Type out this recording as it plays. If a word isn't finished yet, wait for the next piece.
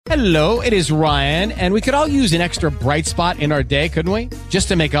Hello, it is Ryan, and we could all use an extra bright spot in our day, couldn't we? Just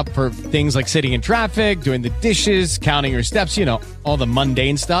to make up for things like sitting in traffic, doing the dishes, counting your steps, you know, all the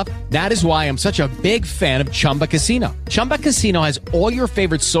mundane stuff. That is why I'm such a big fan of Chumba Casino. Chumba Casino has all your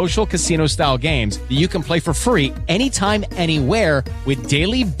favorite social casino-style games that you can play for free anytime, anywhere with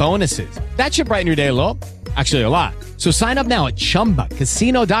daily bonuses. That should brighten your day a little. Actually, a lot. So sign up now at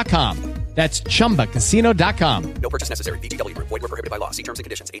ChumbaCasino.com. That's ChumbaCasino.com. No purchase necessary. VGW Group. Void where prohibited by law. See terms and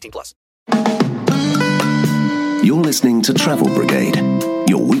conditions. 18+. You're listening to Travel Brigade,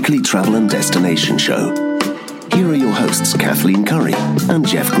 your weekly travel and destination show. Here are your hosts, Kathleen Curry and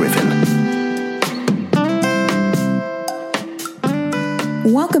Jeff Griffin.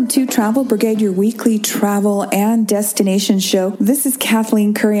 Welcome to Travel Brigade, your weekly travel and destination show. This is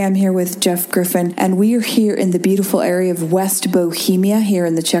Kathleen Curry. I'm here with Jeff Griffin, and we are here in the beautiful area of West Bohemia here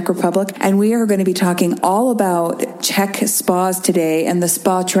in the Czech Republic, and we are going to be talking all about Czech spas today and the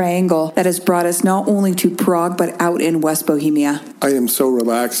spa triangle that has brought us not only to Prague, but out in West Bohemia. I am so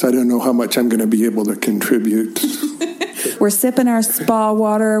relaxed. I don't know how much I'm going to be able to contribute. We're sipping our spa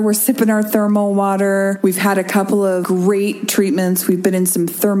water. We're sipping our thermal water. We've had a couple of great treatments. We've been in some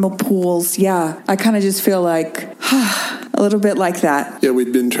thermal pools. Yeah, I kind of just feel like a little bit like that. Yeah,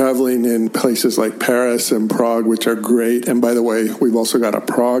 we've been traveling in places like Paris and Prague, which are great. And by the way, we've also got a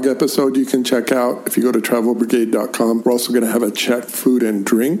Prague episode you can check out if you go to travelbrigade.com. We're also going to have a Czech food and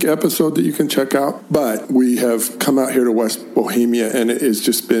drink episode that you can check out. But we have come out here to West Bohemia, and it has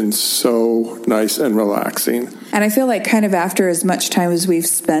just been so nice and relaxing. And I feel like kind of after as much time as we've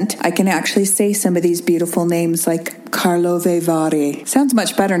spent, I can actually say some of these beautiful names like Karlovy. Sounds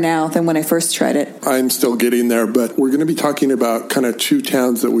much better now than when I first tried it. I'm still getting there, but we're going to be talking about kind of two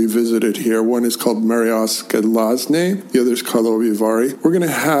towns that we visited here. One is called Mariazke, Lazne. The other is Karlovy. We're going to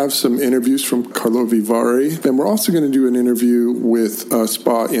have some interviews from Karlovy. And we're also going to do an interview with a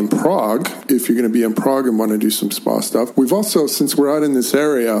spa in Prague, if you're going to be in Prague and want to do some spa stuff. We've also, since we're out in this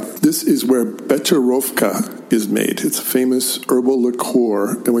area, this is where Becherovka is made. It's a famous herbal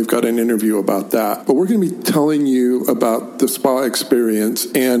liqueur, and we've got an interview about that. But we're going to be telling you about the spa experience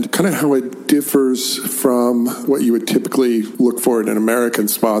and kind of how it differs from what you would typically look for in an American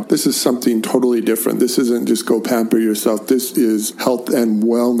spa. This is something totally different. This isn't just go pamper yourself. This is health and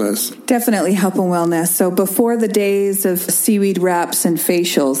wellness. Definitely health and wellness. So before the days of seaweed wraps and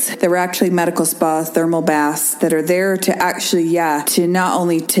facials, there were actually medical spa thermal baths that are there to actually, to not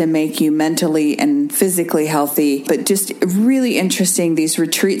only to make you mentally and physically healthy, but just really interesting. These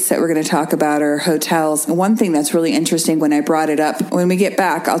retreats that we're going to talk about are hotels. And one thing that's really interesting when I brought it up, when we get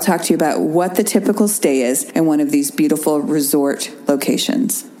back, I'll talk to you about what the typical stay is in one of these beautiful resort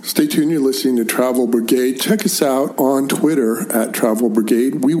locations. Stay tuned. You're listening to Travel Brigade. Check us out on Twitter at Travel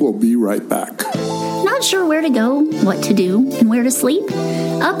Brigade. We will be right back. Not sure where to go, what to do, and where to sleep?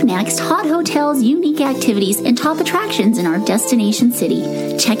 Up next, hot hotels, unique activities, and top attractions in our destination city.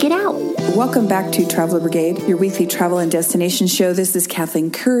 Check it out. Welcome back to Travel Brigade, your weekly travel and destination show. This is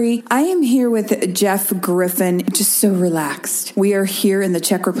Kathleen Curry. I am here with Jeff Griffin, just so relaxed. We are here in the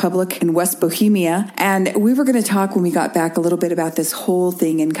Czech Republic in West Bohemia, and we were going to talk when we got back a little bit about this whole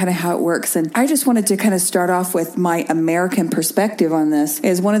thing and kind of how it works. And I just wanted to kind of start off with my American perspective on this.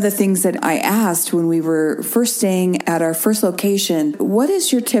 Is one of the things that I asked when we were first staying at our first location, what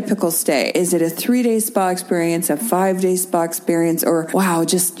is your typical stay? Is it a 3-day spa experience, a 5-day spa experience, or wow,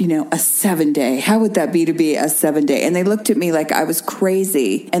 just, a 7-day? How would that be to be a 7-day? And they looked at me like I was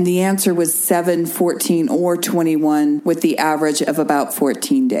crazy. And the answer was 7, 14, or 21 with the average of about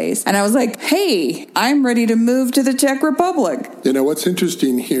 14 days. And I was like, hey, I'm ready to move to the Czech Republic. What's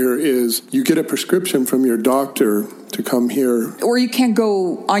interesting here is you get a prescription from your doctor to come here. Or you can't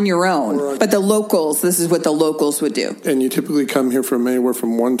go on your own. But the locals, this is what the locals would do. And you typically come here from anywhere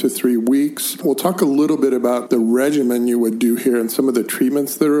from 1 to 3 weeks. We'll talk a little bit about the regimen you would do here and some of the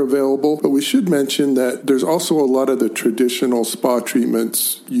treatments that are available. But we should mention that there's also a lot of the traditional spa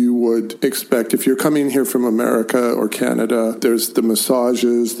treatments you would expect. If you're coming here from America or Canada, there's the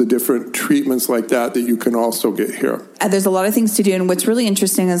massages, the different treatments like that you can also get here. There's a lot of things to do. And what's really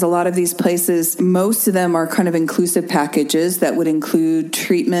interesting is a lot of these places, most of them are kind of inclusive packages that would include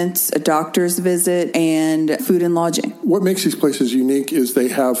treatments, a doctor's visit, and food and lodging. What makes these places unique is they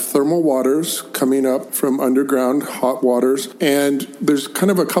have thermal waters coming up from underground hot waters. And there's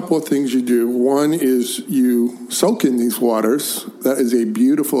kind of a couple of things you do. One is you soak in these waters. That is a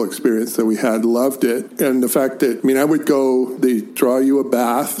beautiful experience that we had. Loved it. And the fact that, I would go, they draw you a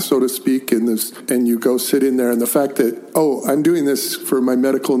bath, so to speak, in this, and you go sit in there. And the fact that that, I'm doing this for my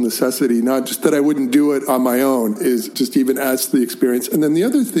medical necessity, not just that I wouldn't do it on my own, is just even adds to the experience. And then the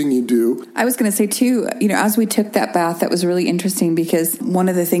other thing you do... I was going to say, too, as we took that bath, that was really interesting because one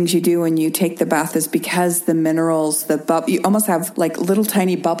of the things you do when you take the bath is because the minerals, you almost have like little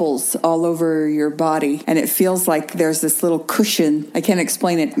tiny bubbles all over your body. And it feels like there's this little cushion. I can't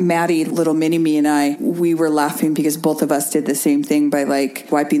explain it. Maddie, little mini-me, and I, we were laughing because both of us did the same thing by like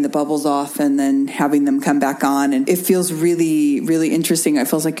wiping the bubbles off and then having them come back on. And it feels really, really interesting. It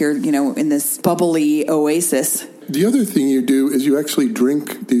feels like you're, in this bubbly oasis. The other thing you do is you actually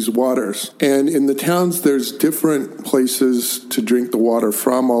drink these waters. And in the towns, there's different places to drink the water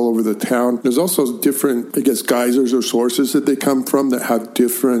from all over the town. There's also different, geysers or sources that they come from that have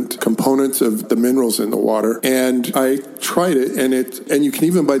different components of the minerals in the water. And I tried it, and you can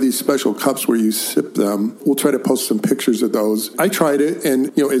even buy these special cups where you sip them. We'll try to post some pictures of those. I tried it,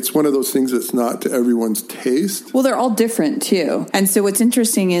 and, it's one of those things that's not to everyone's taste. Well, they're all different, too. And so what's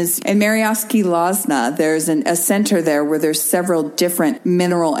interesting is in Mariazke, Lazne, there's a center there where there's several different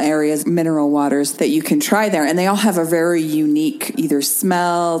mineral areas, mineral waters that you can try there. And they all have a very unique either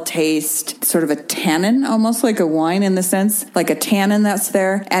smell, taste, sort of a tannin, almost like a wine in the sense, like a tannin that's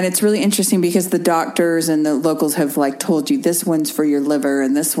there. And it's really interesting because the doctors and the locals have told you this one's for your liver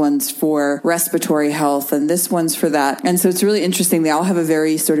and this one's for respiratory health and this one's for that. And so it's really interesting. They all have a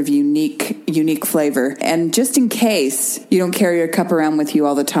very sort of unique flavor. And just in case you don't carry your cup around with you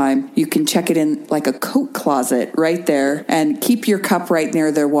all the time, you can check it in like a coat closet right there and keep your cup right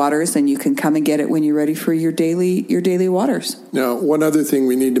near their waters, and you can come and get it when you're ready for your daily waters. Now, one other thing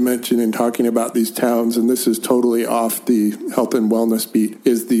we need to mention in talking about these towns, and this is totally off the health and wellness beat,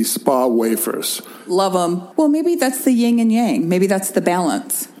 is the spa wafers. Love them. Well, maybe that's the yin and yang. Maybe that's the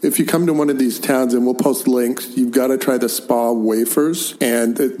balance. If you come to one of these towns, and we'll post links, you've got to try the spa wafers,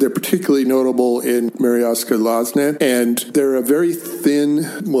 and they're particularly notable in Mariazke, Lazne, and they're a very thin,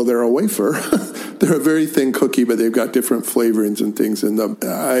 they're a wafer. They're a very thin cookie, but they've got different flavorings and things in them.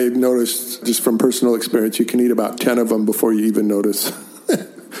 I've noticed, just from personal experience, you can eat about 10 of them before you even notice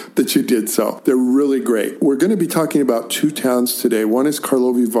that you did so. They're really great. We're going to be talking about two towns today. One is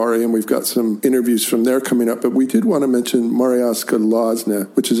Karlovy Vary, and we've got some interviews from there coming up. But we did want to mention Mariazke,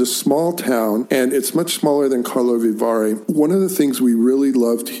 Lazne, which is a small town, and it's much smaller than Karlovy Vary. One of the things we really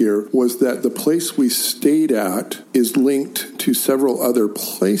loved here was that the place we stayed at is linked to several other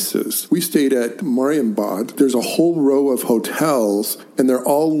places. We stayed at Marienbad. There's a whole row of hotels, and they're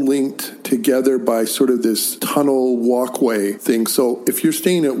all linked together by sort of this tunnel walkway thing. So if you're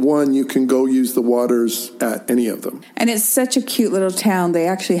staying at one, you can go use the waters at any of them. And it's such a cute little town. They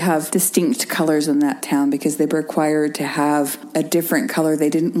actually have distinct colors in that town because they were required to have a different color. They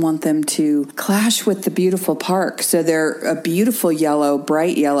didn't want them to clash with the beautiful park. So they're a beautiful yellow,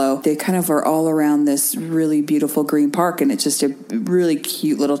 bright yellow. They kind of are all around this really beautiful green park, and it's just a really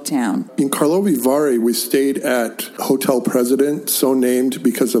cute little town. In Karlovy Vary, we stayed at Hotel President, so named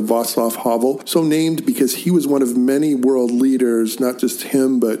because of Václav Havel, so named because he was one of many world leaders, not just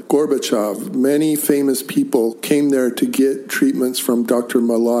him, but Gorbachev. Many famous people came there to get treatments from Dr.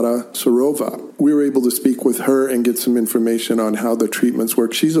 Milada Serova. We were able to speak with her and get some information on how the treatments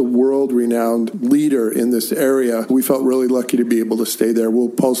work. She's a world-renowned leader in this area. We felt really lucky to be able to stay there. We'll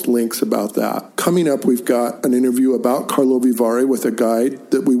post links about that. Coming up, we've got an interview about Karlovy Vary with a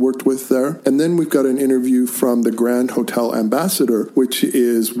guide that we worked with there. And then we've got an interview from the Grand Hotel Ambassador, which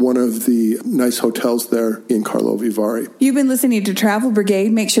is one of the nice hotels there in Karlovy Vary. You've been listening to Travel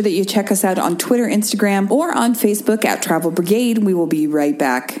Brigade. Make sure that you check us out on Twitter, Instagram, or on Facebook at Travel Brigade. We will be right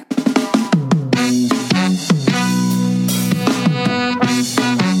back.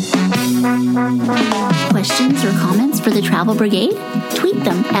 Questions or comments for the Travel Brigade? Tweet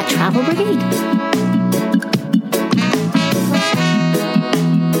them at Travel Brigade.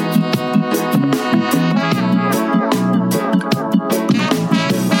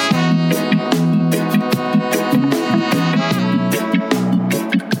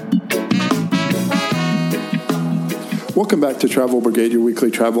 Welcome back to Travel Brigade, your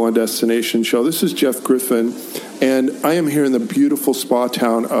weekly travel and destination show. This is Jeff Griffin, and I am here in the beautiful spa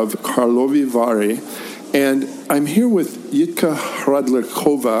town of Karlovy Vary, and I'm here with Jitka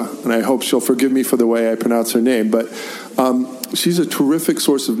Hradlikova, and I hope she'll forgive me for the way I pronounce her name, but she's a terrific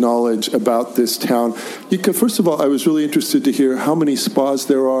source of knowledge about this town. Jitka, first of all, I was really interested to hear how many spas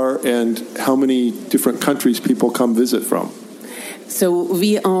there are and how many different countries people come visit from. So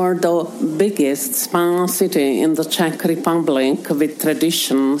we are the biggest spa city in the Czech Republic with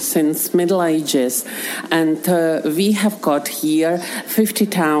tradition since Middle Ages. And we have got here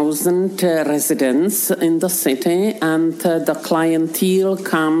 50,000 residents in the city, and the clientele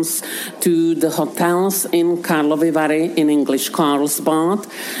comes to the hotels in Karlovy Vary, in English Carlsbad,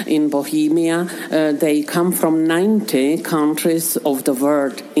 in Bohemia. They come from 90 countries of the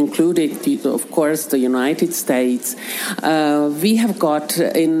world, including, of course, the United States. We have got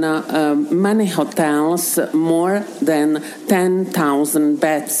in many hotels more than 10,000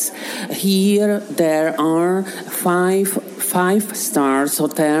 beds. Here there are five stars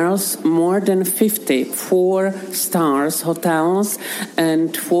hotels, more than 50 4-star hotels,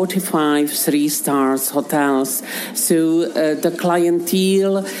 and 45 3-star hotels. So the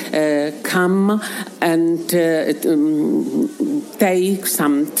clientele come and take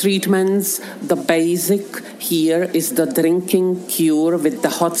some treatments. The basic here is the drinking cure with the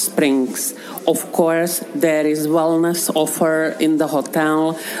hot springs. Of course, there is wellness offer in the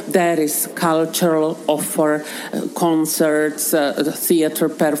hotel. There is cultural offer, concerts, theater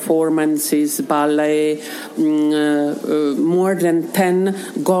performances, ballet, more than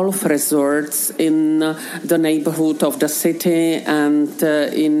 10 golf resorts in the neighborhood of the city and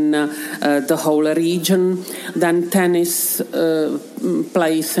in the whole region. Then tennis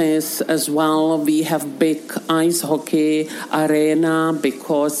places as well. We have big ice hockey arena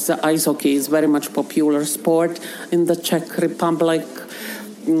because ice hockey is very much popular sport in the Czech Republic.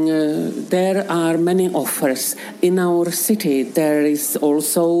 There are many offers. In our city there is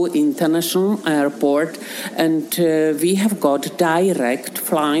also international airport, and we have got direct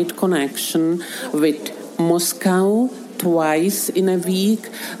flight connection with Moscow twice in a week,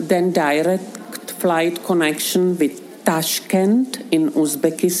 then direct flight connection with Tashkent in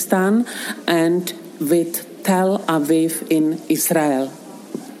Uzbekistan and with Tel Aviv in Israel.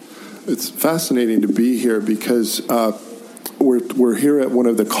 It's fascinating to be here because we're here at one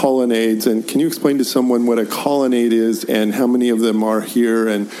of the colonnades. And can you explain to someone what a colonnade is and how many of them are here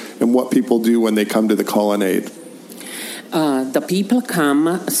and what people do when they come to the colonnade? The people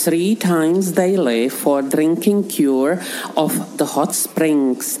come 3 times daily for drinking cure of the hot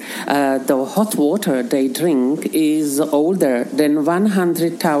springs. The hot water they drink is older than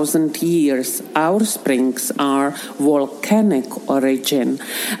 100,000 years. Our springs are volcanic origin.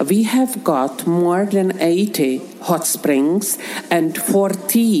 We have got more than 80 hot springs, and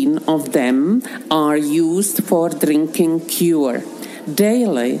 14 of them are used for drinking cure.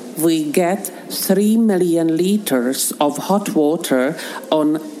 Daily, we get 3 million liters of hot water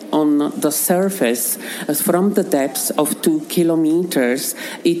on the surface from the depth of 2 kilometers.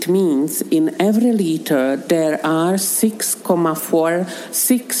 It means in every liter there are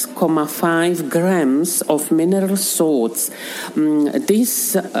 6,5 grams of mineral salts.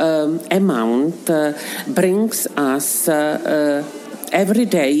 This amount brings us every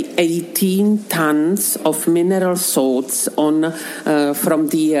day 18 tons of mineral salts from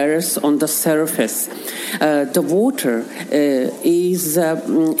the earth on the surface. The water is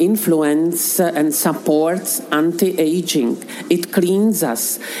influence and supports anti-aging. It cleans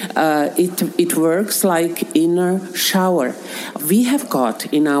us. It works like inner shower. We have got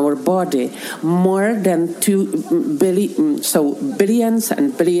in our body more than 2 billion, so billions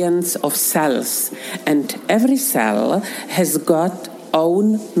and billions of cells, and every cell has got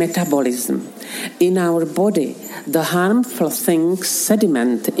own metabolism. In our body, the harmful things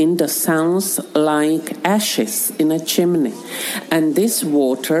sediment in the cells like ashes in a chimney. And this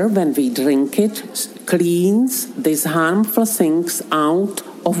water, when we drink it, cleans these harmful things out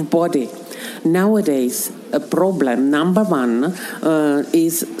of body. Nowadays, a problem number 1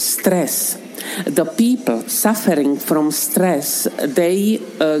 is stress. The people suffering from stress, they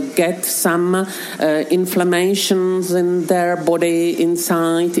get some inflammations in their body,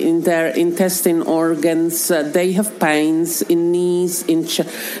 inside, in their intestine organs. They have pains in knees, in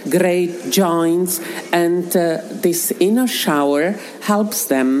great joints, and this inner shower helps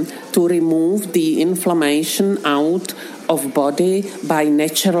them to remove the inflammation out of body by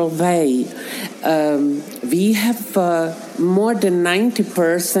natural way. We have more than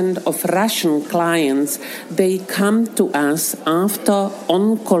 90% of Russian clients, they come to us after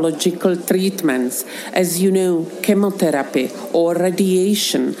oncological treatments. As you know, chemotherapy or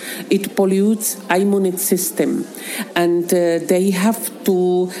radiation, it pollutes immune system, and they have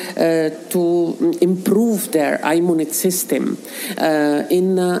to improve their immune system.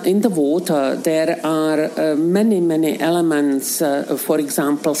 In the water, there are many elements, for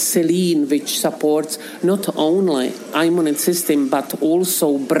example, selene, which supports not only immune system but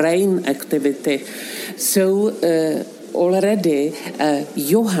also brain activity. So already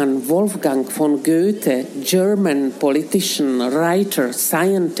Johann Wolfgang von Goethe, German politician, writer,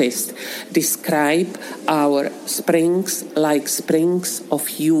 scientist, described our springs like springs of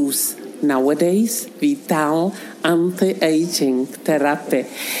youth. Nowadays, we tell anti-aging therapy.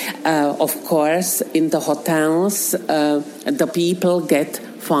 Of course, in the hotels, the people get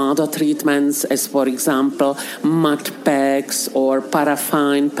further treatments, as for example, mud packs or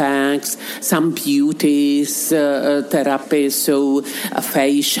paraffin packs, some beauty therapy, so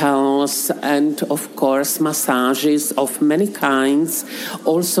facials, and of course massages of many kinds,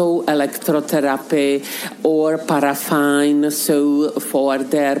 also electrotherapy or paraffin, so for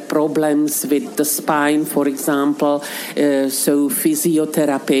their problems with the spine, for example, so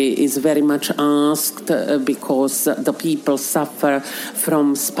physiotherapy is very much asked because the people suffer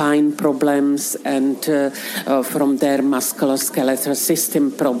from spine problems and from their musculoskeletal system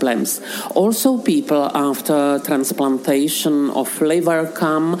problems. Also, people after transplantation of liver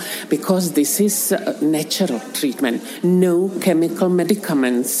come because this is natural treatment, no chemical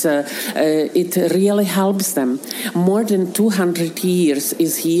medicaments. It really helps them. More than 200 years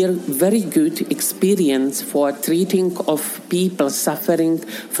is here very good experience for treating of people suffering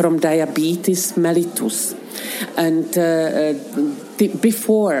from diabetes mellitus. And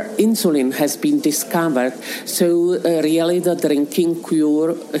before insulin has been discovered, so really the drinking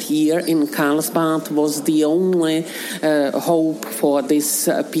cure here in Karlsbad was the only hope for these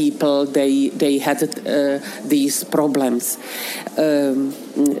people. They had these problems.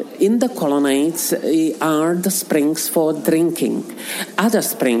 In the colonnades are the springs for drinking. Other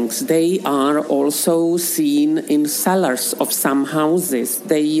springs, they are also seen in cellars of some houses.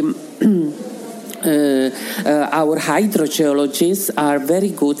 They our hydrogeologists are very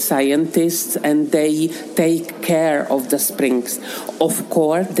good scientists, and they take care of the springs. Of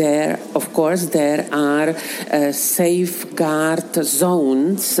course, there are safeguard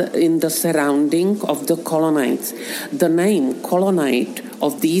zones in the surrounding of the colonnades. The name colonnade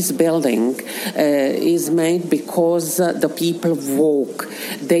of this building is made because the people walk.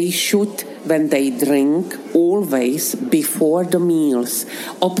 They should, when they drink, always before the meals.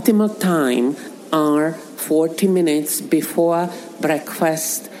 Optimal time are 40 minutes before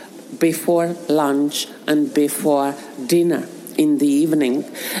breakfast, before lunch, and before dinner in the evening.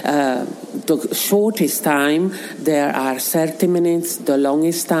 The shortest time, there are 30 minutes. The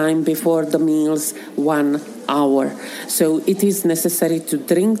longest time before the meals, 1 hour. So it is necessary to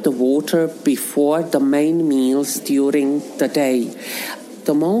drink the water before the main meals during the day.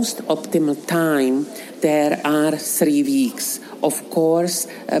 The most optimal time, there are 3 weeks. Of course,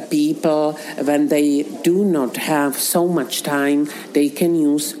 people, when they do not have so much time, they can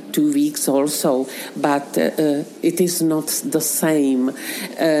use 2 weeks also, but it is not the same.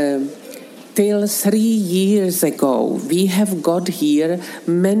 Till 3 years ago, we have got here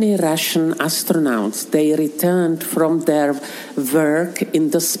many Russian astronauts. They returned from their work in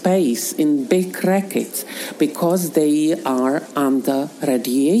the space, in big rockets, because they are under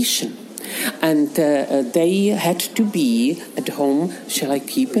radiation. And they had to be at home. Shall I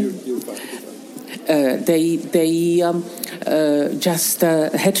keep it? They just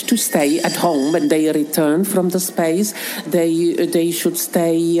had to stay at home when they returned from the space. They should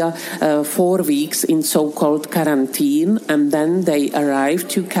stay 4 weeks in so-called quarantine, and then they arrived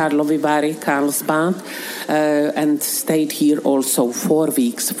to Karlovy Vary, Karlsbad, and stayed here also 4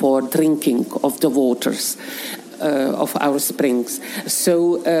 weeks for drinking of the waters of our springs.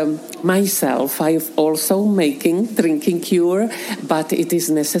 So myself, I'm also making drinking cure, but it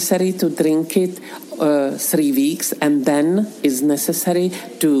is necessary to drink it 3 weeks, and then is necessary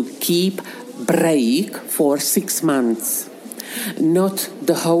to keep break for 6 months. Not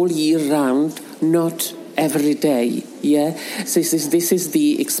the whole year round, not every day. Yeah, this is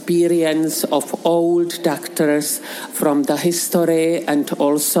the experience of old doctors from the history, and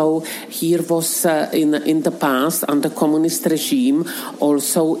also here was in the past under communist regime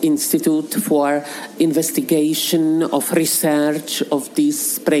also Institute for Investigation of Research of these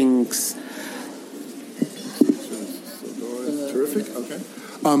springs. Terrific. Okay.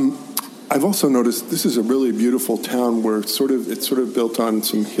 I've also noticed this is a really beautiful town where it's sort of built on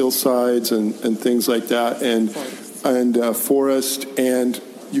some hillsides and things like that, and forest, and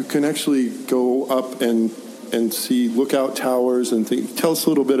you can actually go up and see lookout towers and things. Tell us a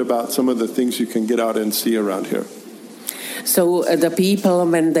little bit about some of the things you can get out and see around here. So the people,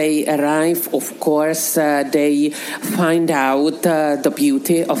 when they arrive, of course, they find out the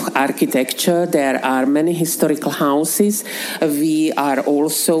beauty of architecture. There are many historical houses. We are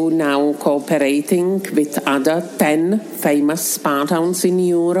also now cooperating with other 10 famous spa towns in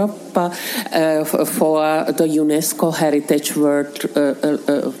Europe. for the UNESCO Heritage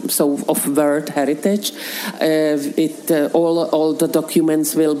of World Heritage. All the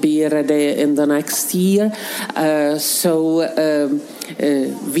documents will be ready in the next year.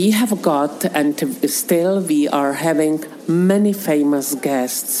 We have got, and still we are having many famous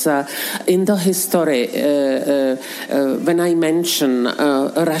guests in the history. When I mention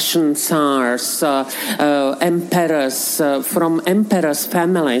Russian Tsars, emperors, from emperors'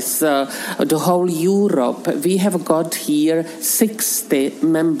 families, the whole Europe, we have got here 60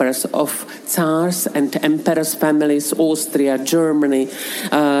 members of Tsars and emperors' families, Austria, Germany,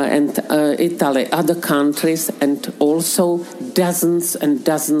 and Italy, other countries, and also dozens and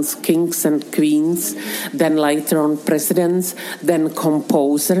dozens kings and queens, then later on presidents, then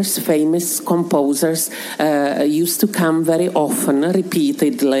composers, famous composers used to come very often,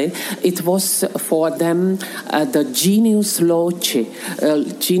 repeatedly. It was for them the genius loci.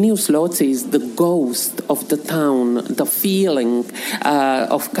 Genius loci is the ghost of the town, the feeling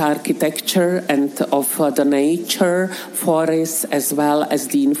of architecture and of the nature, forests, as well as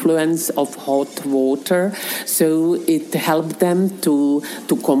the influence of hot water. So it helped them to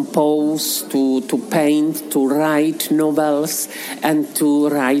compose, to paint, to write novels, and to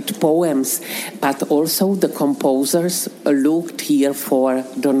write poems. But also the composers looked here for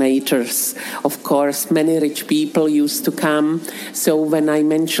donators. Of course, many rich people used to come. So when I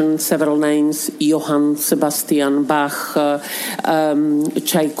mentioned several names, Johann Sebastian Bach,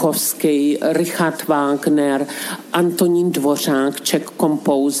 Tchaikovsky, Richard Wagner, Antonín Dvořák, Czech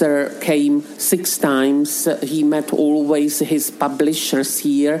composer, came 6 times. He met always his publishers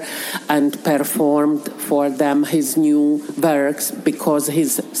here and performed for them his new works, because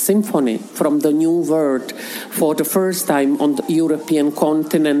his symphony from the New World for the first time on the European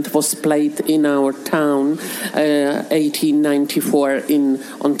continent was played in our town 1894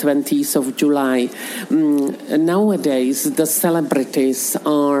 on 20th of July. Nowadays the celebrities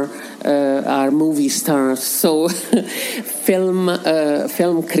are movie stars, so film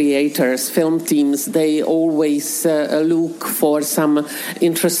creators, film teams, they always look for some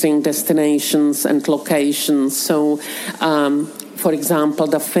interesting destinations and locations. So for example,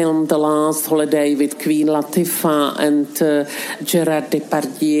 the film The Last Holiday with Queen Latifah and Gerard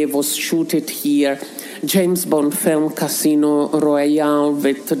Depardieu was shooted here. James Bond film Casino Royale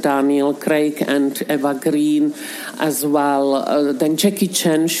with Daniel Craig and Eva Green as well. Then Jackie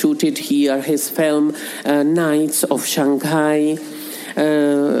Chan shooted here his film Nights of Shanghai.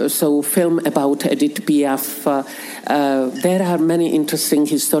 So film about Edith Piaf. There are many interesting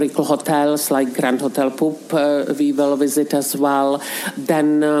historical hotels like Grand Hotel Pup we will visit as well.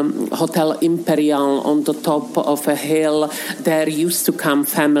 Then Hotel Imperial on the top of a hill. There used to come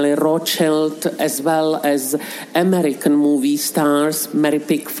family Rothschild as well as American movie stars Mary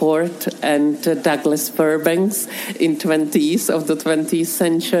Pickford and Douglas Fairbanks in 20th of the 20th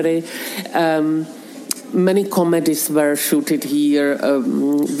century. Many comedies were shooted here.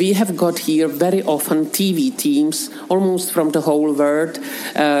 We have got here very often TV teams, almost from the whole world.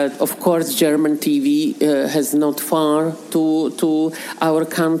 Of course, German TV has not far to our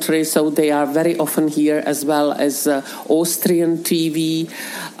country, so they are very often here, as well as Austrian TV.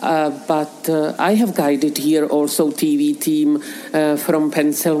 But I have guided here also TV team from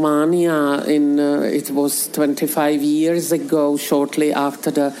Pennsylvania. It was 25 years ago, shortly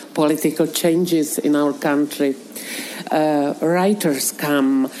after the political changes in our country. Writers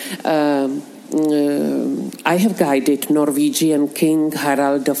come. I have guided Norwegian King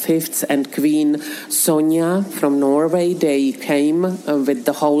Harald V and Queen Sonja from Norway. They came with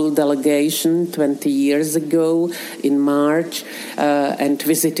the whole delegation 20 years ago in March and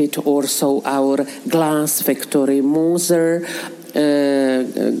visited also our glass factory Moser,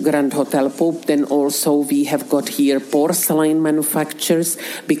 Grand Hotel Pup. Then also we have got here porcelain manufacturers,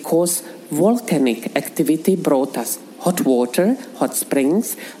 because volcanic activity brought us hot water, hot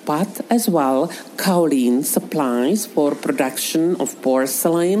springs, but as well kaolin supplies for production of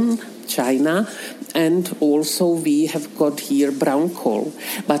porcelain, china, and also we have got here brown coal.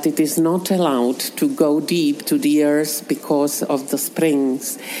 But it is not allowed to go deep to the earth because of the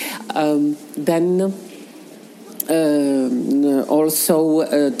springs. Then also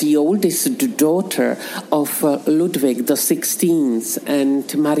the oldest daughter of Ludwig XVI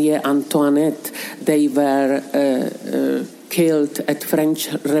and Marie Antoinette, they were killed at French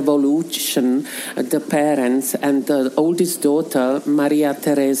Revolution, the parents, and the oldest daughter, Maria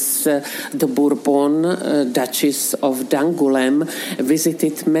Therese de Bourbon, Duchess of d'Angoulême,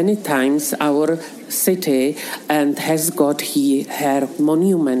 visited many times our city and has got her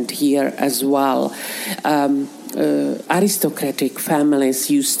monument here as well. aristocratic families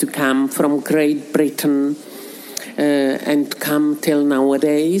used to come from Great Britain and come till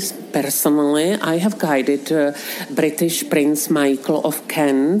nowadays. Personally, I have guided British Prince Michael of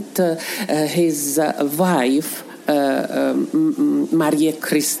Kent, his wife, Maria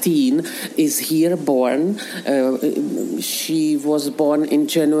Christine, is here born. She was born in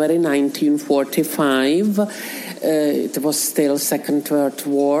January 1945. It was still Second World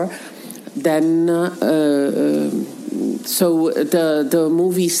War. Then so the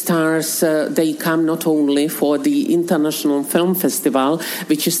movie stars, they come not only for the International Film Festival,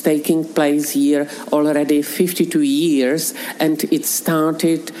 which is taking place here already 52 years, and it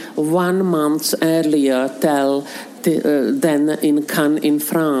started 1 month earlier than in Cannes in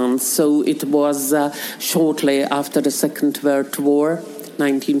France. So it was shortly after the Second World War,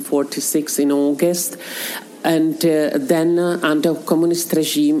 1946 in August. And then under communist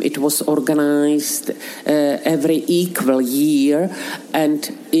regime, it was organized every equal year, and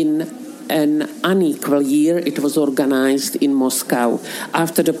in an unequal year, it was organized in Moscow.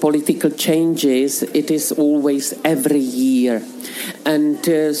 After the political changes, it is always every year. And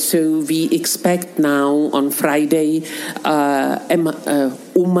so we expect now on Friday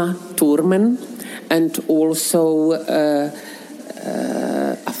Uma Thurman and also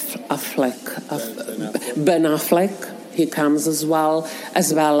Ben Affleck. He comes as well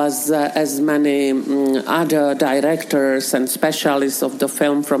as many other directors and specialists of the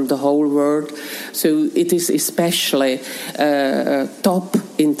film from the whole world. So it is especially top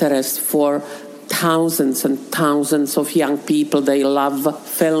interest for thousands and thousands of young people. They love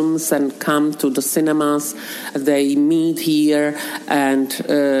films and come to the cinemas. They meet here and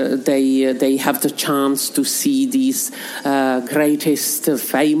they have the chance to see these greatest,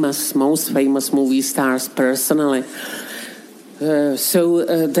 most famous movie stars personally. So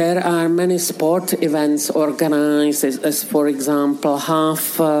there are many sport events organized, as for example,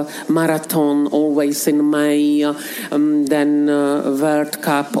 half marathon always in May, then World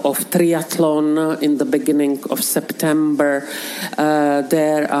Cup of Triathlon in the beginning of September.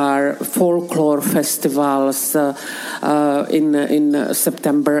 There are folklore festivals in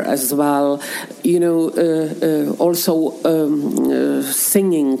September as well. You know, also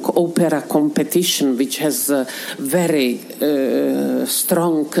singing opera competition, which has a very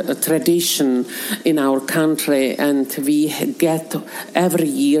strong tradition in our country, and we get every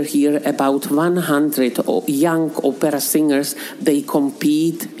year here about 100 young opera singers. They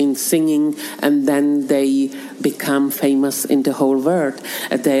compete in singing and then they become famous in the whole world.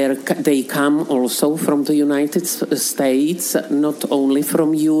 They come also from the United States, not only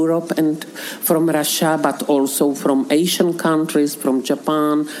from Europe and from Russia, but also from Asian countries, from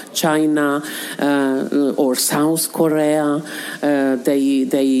Japan, China, or South Korea.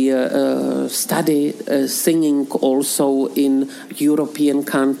 They study singing also in European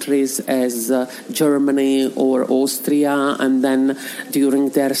countries as Germany or Austria, and then during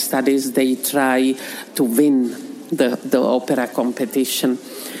their studies they try to win the opera competition.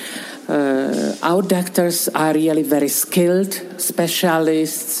 Our doctors are really very skilled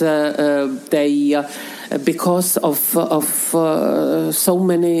specialists. They because of so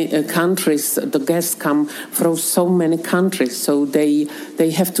many countries, the guests come from so many countries, so they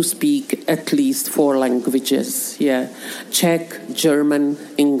have to speak at least 4 languages. Yeah, Czech, German,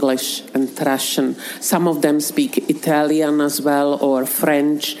 English, and Russian. Some of them speak Italian as well, or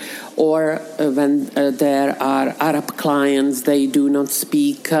French. Or when there are Arab clients, they do not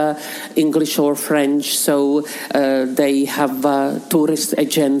speak English or French, so they have tourist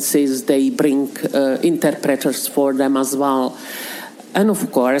agencies. They bring interpreters for them as well. And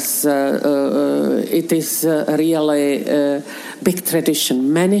of course, it is really a big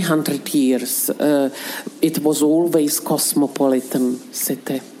tradition. Many 100 years, it was always cosmopolitan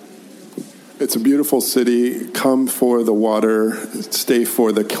city. It's a beautiful city. Come for the water, stay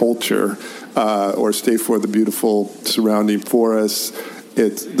for the culture, or stay for the beautiful surrounding forests.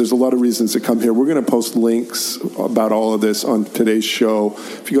 There's a lot of reasons to come here. We're going to post links about all of this on today's show.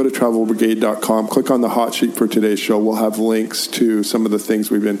 If you go to travelbrigade.com, click on the hot sheet for today's show. We'll have links to some of the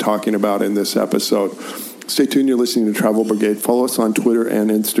things we've been talking about in this episode. Stay tuned. You're listening to Travel Brigade. Follow us on Twitter and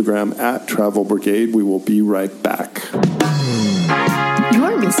Instagram at Travel Brigade. We will be right back.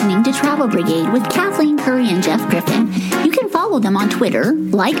 You're listening to Travel Brigade with Kathleen Curry and Jeff Griffin. You can follow them on Twitter,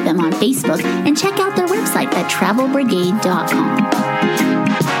 like them on Facebook, and check out their website at travelbrigade.com.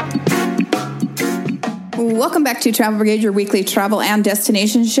 Welcome back to Travel Brigade, your weekly travel and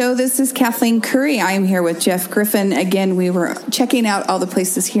destination show. This is Kathleen Curry. I am here with Jeff Griffin. Again, we were checking out all the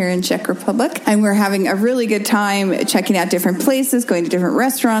places here in Czech Republic, and we're having a really good time checking out different places, going to different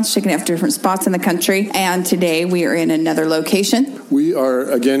restaurants, checking out different spots in the country. And today we are in another location. We are,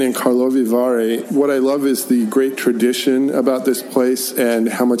 again, in Karlovy Vary. What I love is the great tradition about this place and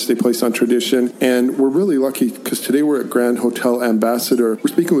how much they place on tradition. And we're really lucky because today we're at Grand Hotel Ambassador. We're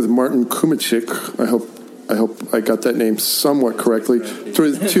speaking with Martin Kumachik. I hope I got that name somewhat correctly.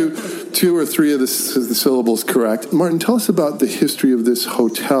 Two or three of the syllables correct. Martin, tell us about the history of this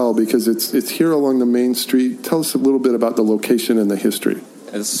hotel, because it's here along the main street. Tell us a little bit about the location and the history.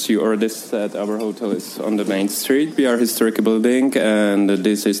 As you already said, our hotel is on the main street. We are a historic building, and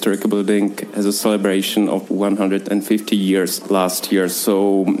this historic building has a celebration of 150 years last year.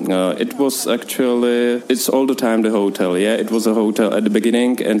 So it was actually, it's all the time the hotel, yeah? It was a hotel at the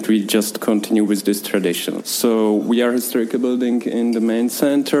beginning, and we just continue with this tradition. So we are a historic building in the main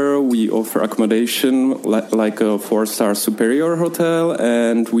center. We offer accommodation like a 4-star superior hotel,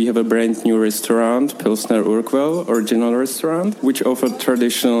 and we have a brand new restaurant, Pilsner Urquell, original restaurant, which offers traditional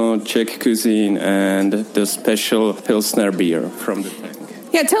Czech cuisine and the special Pilsner beer from the tank.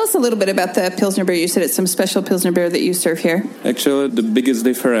 Yeah, tell us a little bit about the Pilsner beer. You said it's some special Pilsner beer that you serve here. Actually, the biggest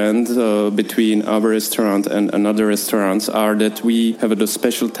difference between our restaurant and another restaurants are that we have the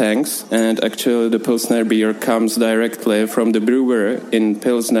special tanks, and actually the Pilsner beer comes directly from the brewer in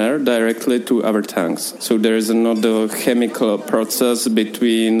Pilsner directly to our tanks. So there is not a chemical process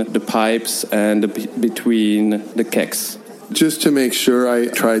between the pipes and between the kegs. Just to make sure, I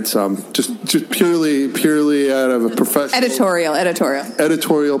tried some. Just purely out of a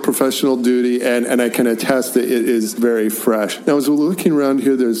editorial professional duty, and I can attest that it is very fresh. Now, as we're looking around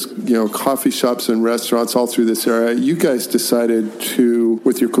here, there's coffee shops and restaurants all through this area. You guys decided to,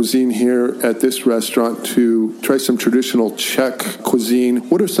 with your cuisine here at this restaurant, to try some traditional Czech cuisine.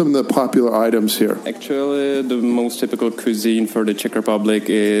 What are some of the popular items here? Actually, the most typical cuisine for the Czech Republic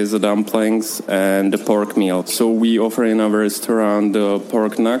is the dumplings and the pork meal. So we offer in our restaurant the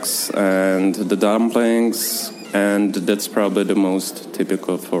pork nugs and the dumplings, and that's probably the most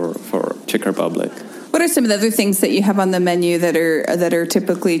typical for Czech Republic. What are some of the other things that you have on the menu that are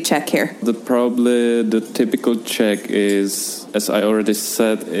typically Czech here? Probably the typical Czech is, as I already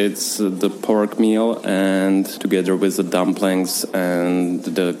said, it's the pork meal and together with the dumplings and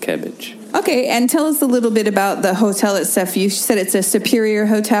the cabbage. Okay, and tell us a little bit about the hotel itself. You said it's a superior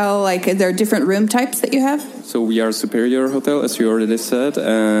hotel. Like, are there different room types that you have? So we are a superior hotel, as you already said,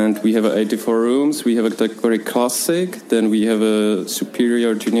 and we have 84 rooms. We have a category classic, then we have a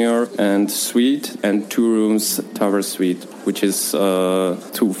superior, junior, and suite, and 2 rooms tower suite, which is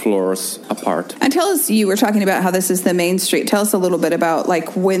 2 floors apart. And tell us, you were talking about how this is the main street. Tell us a little bit about,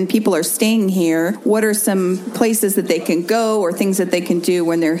 like, when people are staying here, what are some places that they can go or things that they can do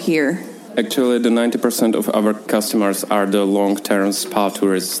when they're here? Actually, the 90% of our customers are the long-term spa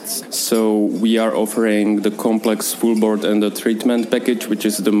tourists. So we are offering the complex full board and the treatment package, which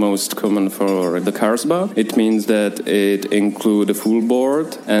is the most common for the car spa. It means that it includes a full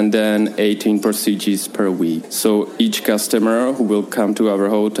board and then 18 procedures per week. So each customer who will come to our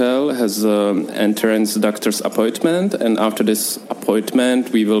hotel has an entrance doctor's appointment, and after this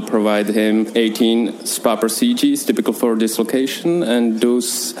appointment, we will provide him 18 spa procedures typical for this location, and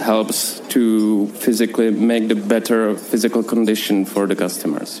those helps to physically make the better physical condition for the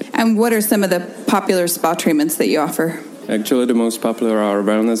customers. And what are some of the popular spa treatments that you offer? Actually, the most popular are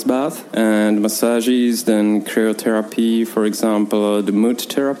wellness bath and massages, then cryotherapy, for example, the mood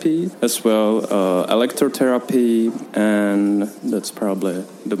therapy, as well electrotherapy, and that's probably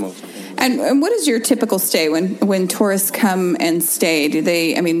the most. And what is your typical stay when tourists come and stay? Do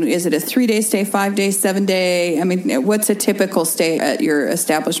they, is it a 3-day stay, 5-day, 7-day? What's a typical stay at your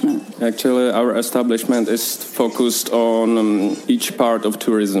establishment? Actually, our establishment is focused on each part of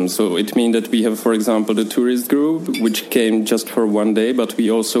tourism. So it means that we have, for example, the tourist group, which came just for 1 day, but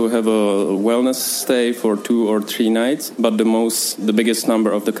we also have a wellness stay for 2 or 3 nights. But the biggest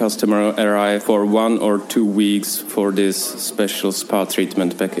number of the customer arrive for 1 or 2 weeks for this special spa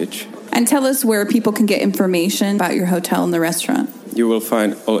treatment package. And tell us where people can get information about your hotel and the restaurant. You will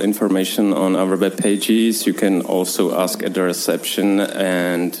find all information on our web pages. You can also ask at the reception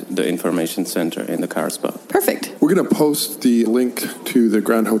and the information center in the car spa. Perfect. We're going to post the link to the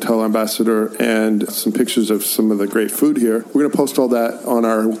Grand Hotel Ambassador and some pictures of some of the great food here. We're going to post all that on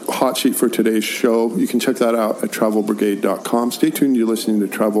our hot sheet for today's show. You can check that out at travelbrigade.com. Stay tuned. You're listening to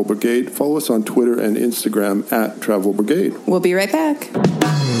Travel Brigade. Follow us on Twitter and Instagram at Travel Brigade. We'll be right back.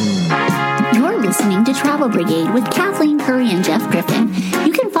 You're listening to Travel Brigade with Kathleen Curry and Jeff Griffin.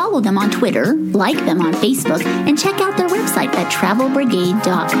 You can follow Follow them on Twitter, like them on Facebook, and check out their website at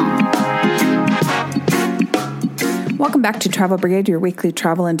travelbrigade.com. Welcome back to Travel Brigade, your weekly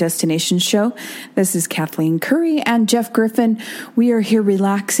travel and destination show. This is Kathleen Curry and Jeff Griffin. We are here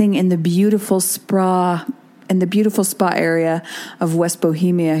relaxing in the beautiful spa area of West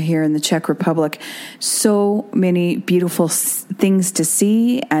Bohemia here in the Czech Republic. So many beautiful things to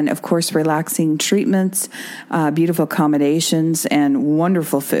see, and of course relaxing treatments, beautiful accommodations, and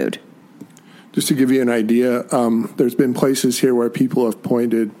wonderful food. Just to give you an idea, there's been places here where people have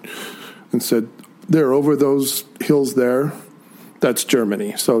pointed and said, they're over those hills there. That's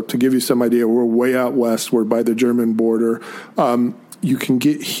Germany. So to give you some idea, we're way out west. We're by the German border. You can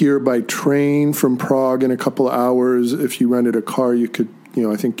get here by train from Prague in a couple of hours. If you rented a car, you could,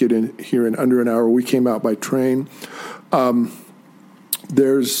 I think get in here in under an hour. We came out by train.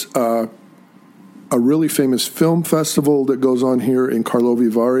 There's a really famous film festival that goes on here in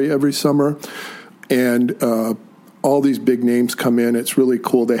Karlovy Vary every summer. And all these big names come in. It's really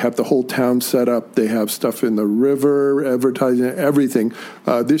cool. They have the whole town set up. They have stuff in the river, advertising, everything.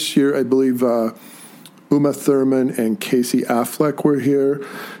 This year, I believe Uma Thurman and Casey Affleck were here.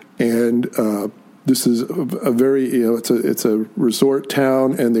 And this is a very, it's a resort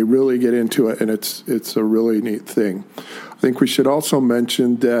town, and they really get into it, and it's a really neat thing. I think we should also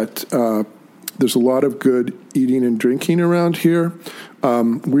mention that there's a lot of good eating and drinking around here.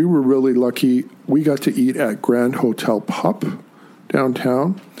 We were really lucky. We got to eat at Grand Hotel Pup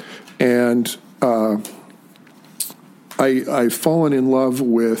downtown, and I've fallen in love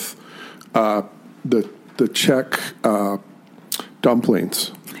with the Czech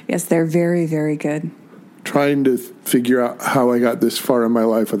dumplings. Yes, they're very, very good. Trying to figure out how I got this far in my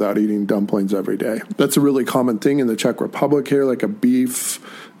life without eating dumplings every day. That's a really common thing in the Czech Republic here, like a beef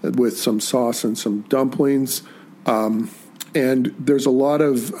with some sauce and some dumplings. And there's a lot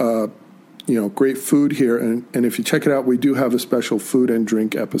of, great food here. And if you check it out, we do have a special food and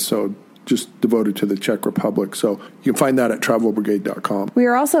drink episode just devoted to the Czech Republic. So you can find that at travelbrigade.com. We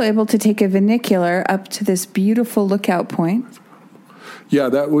are also able to take a vernacular up to this beautiful lookout point. Yeah,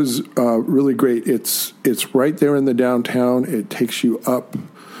 that was really great. It's right there in the downtown. It takes you up,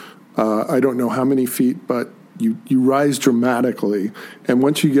 I don't know how many feet, but you rise dramatically. And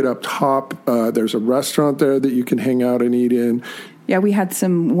once you get up top, there's a restaurant there that you can hang out and eat in. Yeah, we had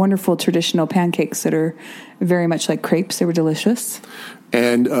some wonderful traditional pancakes that are very much like crepes. They were delicious.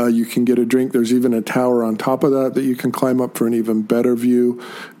 And you can get a drink. There's even a tower on top of that you can climb up for an even better view.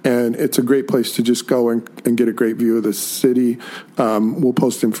 And it's a great place to just go and get a great view of the city. We'll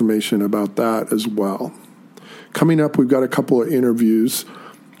post information about that as well. Coming up, we've got a couple of interviews.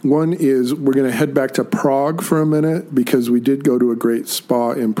 One is we're going to head back to Prague for a minute because we did go to a great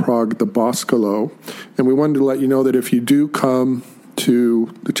spa in Prague, the Boskalo. And we wanted to let you know that if you do come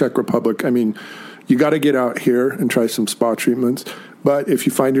to the Czech Republic, you got to get out here and try some spa treatments. But if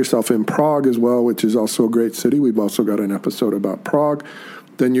you find yourself in Prague as well, which is also a great city, we've also got an episode about Prague,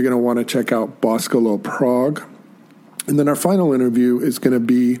 then you're going to want to check out Boskalo Prague. And then our final interview is going to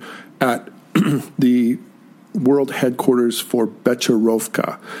be at the world headquarters for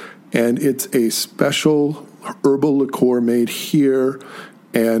Becherovka. And it's a special herbal liqueur made here.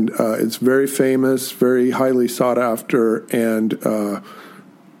 And it's very famous, very highly sought after. And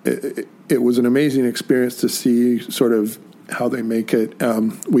it was an amazing experience to see sort of how they make it.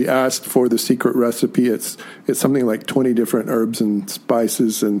 We asked for the secret recipe. It's something like 20 different herbs and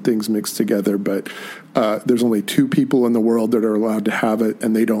spices and things mixed together, but there's only 2 people in the world that are allowed to have it,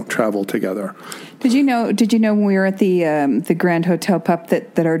 and they don't travel together. Did you know when we were at the Grand Hotel Pup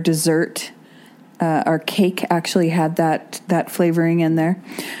that our dessert, our cake actually had that flavoring in there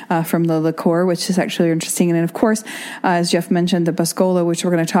from the liqueur, which is actually interesting. And then, of course, as Jeff mentioned, the Boskalo, which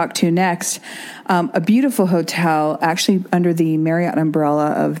we're going to talk to next, a beautiful hotel, actually under the Marriott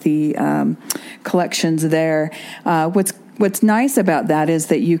umbrella of the collections there. What's nice about that is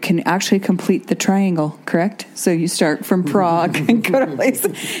that you can actually complete the triangle, correct? So you start from Prague and go to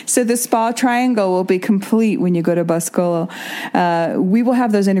places. So the spa triangle will be complete when you go to Boskalo. We will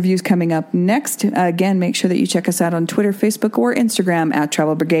have those interviews coming up next. Again, make sure that you check us out on Twitter, Facebook, or Instagram at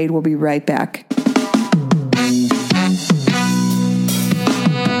Travel Brigade. We'll be right back.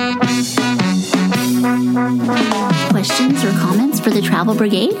 Questions or comments for the Travel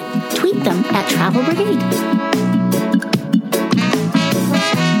Brigade? Tweet them at Travel Brigade.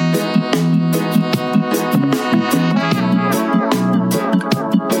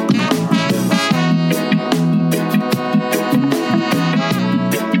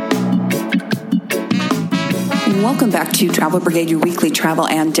 Welcome back to Travel Brigade, your weekly travel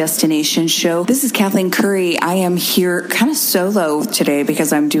and destination show. This is Kathleen Curry. I am here kind of solo today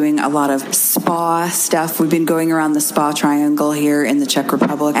because I'm doing a lot of spa stuff. We've been going around the spa triangle here in the Czech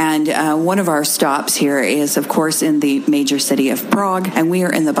Republic. And one of our stops here is, of course, in the major city of Prague. And we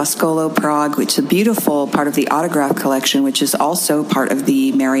are in the Boskolo, Prague, which is a beautiful part of the autograph collection, which is also part of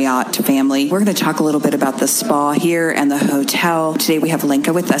the Marriott family. We're going to talk a little bit about the spa here and the hotel. Today we have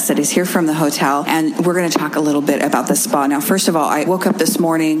Lenka with us that is here from the hotel. And we're going to talk a little bit about the spa. Now, first of all, I woke up this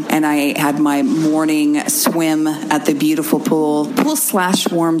morning and I had my morning swim at the beautiful pool /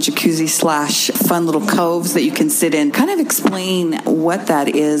 warm jacuzzi / fun little coves that you can sit in. Kind of explain what that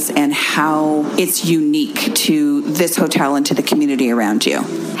is and how it's unique to this hotel and to the community around you.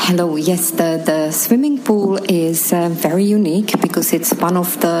 Hello. Yes, the swimming pool is very unique because it's one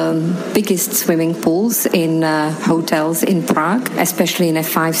of the biggest swimming pools in hotels in Prague, especially in a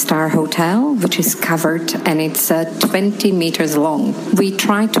 5-star hotel, which is covered, and it's 20 meters long. We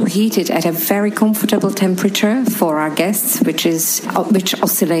try to heat it at a very comfortable temperature for our guests, which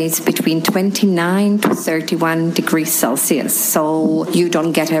oscillates between 29 to 31 degrees Celsius. So you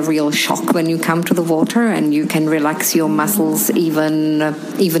don't get a real shock when you come to the water, and you can relax your muscles even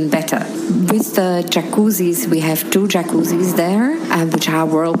better. With the jacuzzis, we have 2 jacuzzis there, which are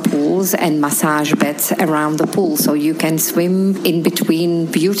whirlpools and massage beds around the pool. So you can swim in between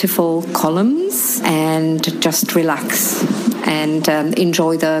beautiful columns and just relax and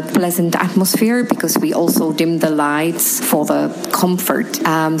enjoy the pleasant atmosphere, because we also dim the lights for the comfort.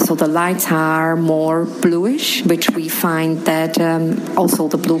 So the lights are more bluish, which we find that also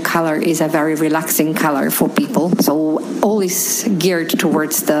the blue color is a very relaxing color for people. So all is geared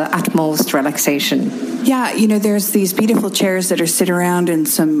towards the utmost relaxation. Yeah, there's these beautiful chairs that are sitting around and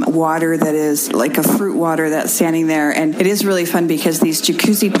some water that is like a fruit water that's standing there. And it is really fun because these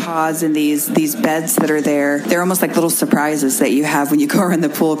jacuzzi pods and these beds that are there, they're almost like little surprises that you have when you go around the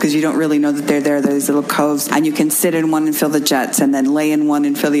pool, because you don't really know that they're there. There's little coves, and you can sit in one and feel the jets and then lay in one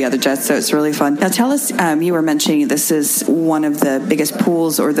and feel the other jets. So it's really fun. Now tell us, you were mentioning this is one of the biggest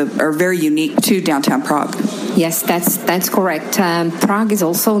pools or very unique to downtown Prague. Yes, that's correct. Prague is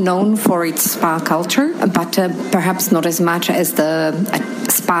also known for its spa culture, but perhaps not as much as the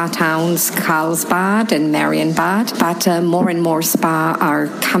spa towns Karlsbad and Marienbad. But more and more spa are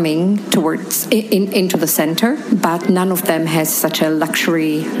coming towards into the center, but none of them has such a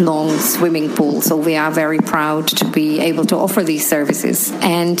luxury long swimming pool. So we are very proud to be able to offer these services.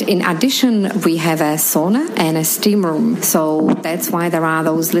 And in addition, we have a sauna and a steam room. So that's why there are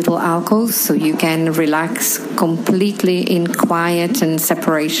those little alcoves, so you can relax completely in quiet and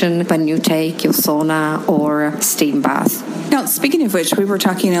separation when you take your sauna or steam bath. Now, speaking of which, we were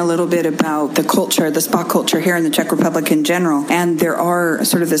talking a little bit about the culture, the spa culture here in the Czech Republic in general. And there are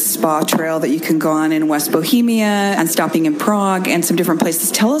sort of this spa trail that you can go on in West Bohemia and stopping in Prague and some different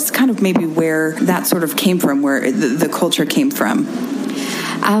places. Tell us kind of maybe where that sort of came from, where the culture came from.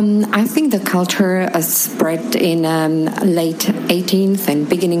 I think the culture spread in late 18th and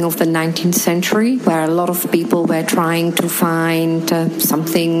beginning of the 19th century, where a lot of people were trying to find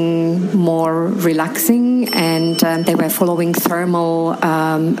something more relaxing, and they were following thermal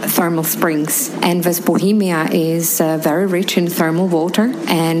springs. And West Bohemia is very rich in thermal water,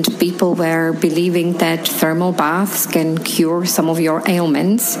 and people were believing that thermal baths can cure some of your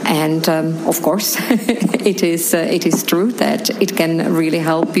ailments. And of course, it is true that it can really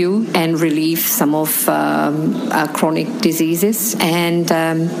help you and relieve some of chronic diseases, and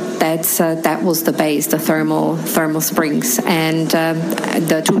that was the base, the thermal springs. And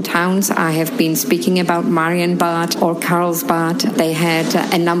the 2 towns I have been speaking about, Marienbad or Karlsbad, they had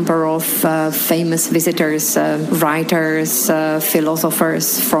a number of famous visitors, writers,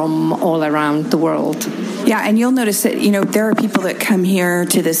 philosophers from all around the world. Yeah, and you'll notice that, there are people that come here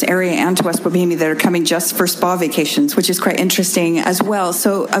to this area and to West Bohemia that are coming just for spa vacations, which is quite interesting as well.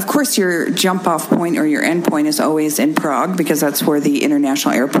 So, of course, your jump-off point or your end point is always in Prague, because that's where the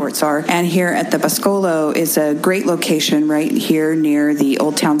international airports are. And here at the Boskolo is a great location right here near the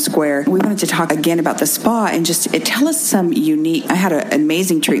Old Town Square. We wanted to talk again about the spa and just tell us some unique... I had an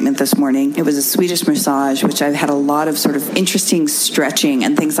amazing treatment this morning. It was a Swedish massage, which I've had a lot of sort of interesting stretching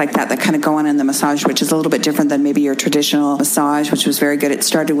and things like that kind of go on in the massage, which is a little bit different than maybe your traditional massage, which was very good. It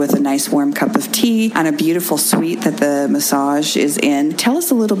started with a nice warm cup of tea and a beautiful suite that the massage is in. Tell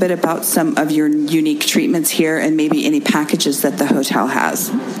us a little bit about some of your unique treatments here and maybe any packages that the hotel has.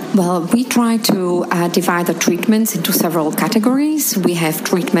 Well, we try to divide the treatments into several categories. We have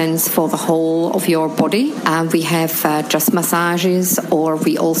treatments for the whole of your body. We have just massages, or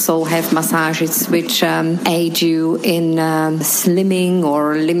we also have massages which aid you in slimming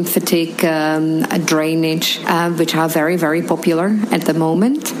or lymphatic drainage, which are very, very popular at the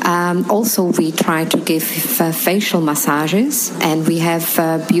moment. Also, we try to give facial massages, and we have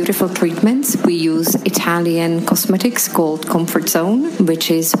beautiful treatments. We use Italian cosmetics called Comfort Zone, which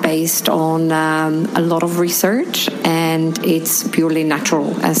is based on a lot of research, and it's purely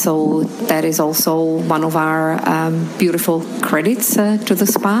natural. So that is also one of our beautiful credits to the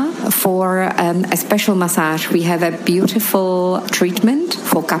spa. For a special massage, we have a beautiful treatment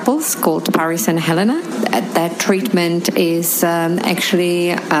for couples called Paris and Helena. That treatment is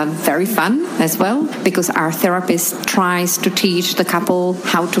actually very fun as well, because our therapist tries to teach the couple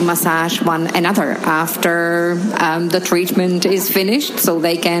how to massage one another after the treatment is finished, so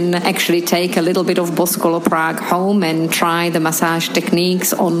they can actually take a little bit of Boscolo Prague home and try the massage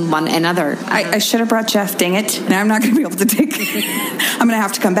techniques on one another. I should have brought Jeff, dang it. Now I'm not going to be able to take I'm going to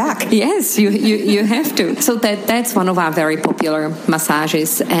have to come back. Yes, you have to. So that's one of our very popular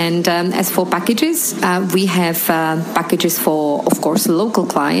massages. And as for packages, we have packages for, of course, local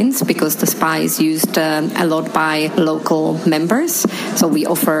clients, because the spa is used a lot by local members. So we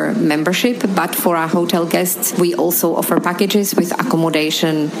offer membership, but for our hotel guests, we also offer packages with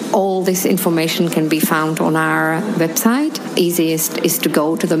accommodation. All this information can be found on our website. Easiest is to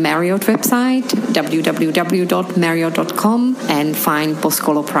go to the Marriott website, www.marriott.com, and find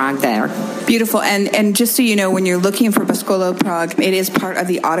Boscolo Prague there. Beautiful. And just so you know, when you're looking for Boscolo Prague, it is part of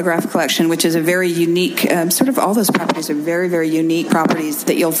the Autograph Collection, which is a very unique, sort of all those properties are very, very unique properties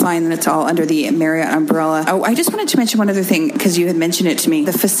that you'll find, and it's all under the Marriott umbrella. Oh, I just wanted to mention one other thing, because you had mentioned it to me.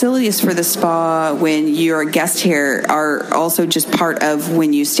 The facilities for the spa when you're a guest here are also just part of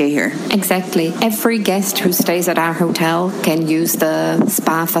when you stay here. Exactly. Every guest who stays at our hotel can use the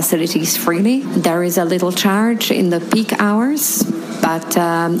spa facilities freely. There is a little charge in the peak hours, but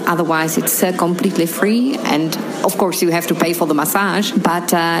otherwise it's completely free. And of course you have to pay for the massage,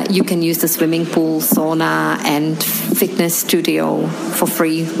 but you can use the swimming pool, sauna and fitness studio for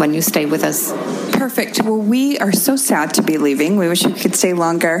free when you stay with us. Perfect. Well, we are so sad to be leaving. We wish we could stay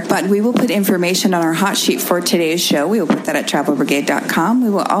longer, but we will put information on our hot sheet for today's show. We will put that at travelbrigade.com.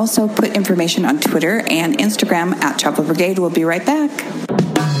 We will also put information on Twitter and Instagram at Travel Brigade. We'll be right back.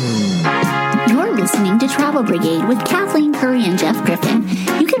 You're listening to Travel Brigade with Kathleen Curry and Jeff Griffin.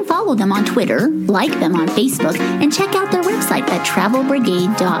 You can follow them on Twitter, like them on Facebook, and check out their website at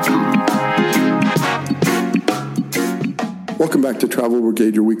travelbrigade.com. Welcome back to Travel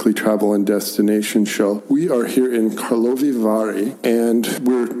Brigade, your weekly travel and destination show. We are here in Karlovy Vary, and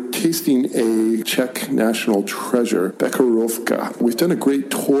we're tasting a Czech national treasure, Bekarovka. We've done a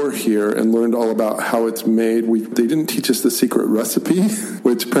great tour here and learned all about how it's made. They didn't teach us the secret recipe,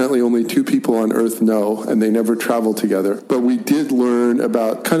 which apparently only two people on Earth know, and they never travel together. But we did learn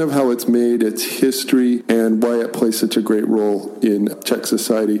about kind of how it's made, its history, and why it plays such a great role in Czech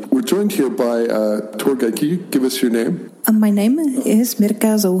society. We're joined here by a tour guide. Can you give us your name? My name is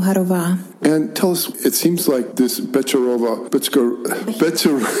Mirka Zouharová. And tell us, it seems like this Bekarovka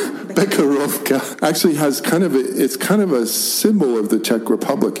actually has it's kind of a symbol of the Czech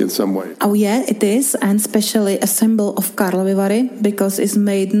Republic in some way. Oh yeah, it is, and especially a symbol of Karlovy Vary, because it's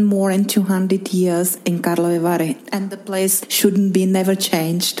made more than 200 years in Karlovy Vary, and the place shouldn't be never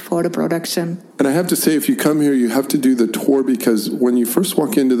changed for the production. And I have to say, if you come here, you have to do the tour, because when you first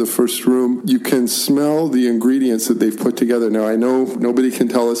walk into the first room, you can smell the ingredients that they've put together. Now, I know nobody can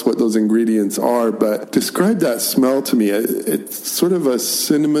tell us what those ingredients are, but describe that smell to me. It's sort of a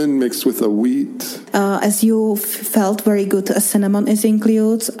cinnamon mixed with a wheat. As you felt very good, a cinnamon is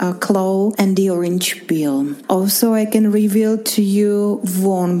included, a clove, and the orange peel. Also, I can reveal to you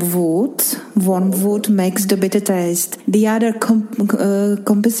wormwood. Wormwood makes the bitter taste. The other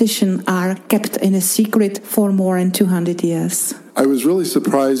composition are kept in a secret for more than 200 years. I was really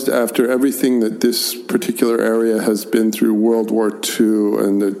surprised after everything that this particular area has been through World War II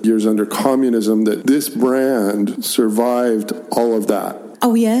and the years under communism, that this brand survived all of that.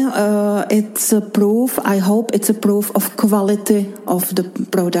 Oh yeah, it's a proof. I hope it's a proof of quality of the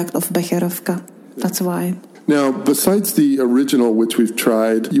product of Bekarovka. That's why. Now, besides the original, which we've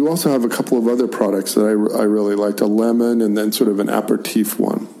tried, you also have a couple of other products that I really liked, a lemon and then sort of an aperitif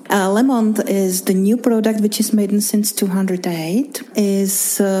one. Lemon is the new product which is made since 2008,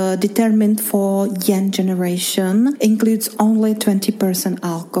 is determined for for young generation. Includes only 20%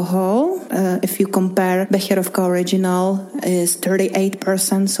 alcohol. If you compare Becherovka original is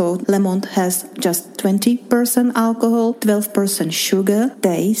 38%, so lemon has just 20% alcohol, 12% sugar,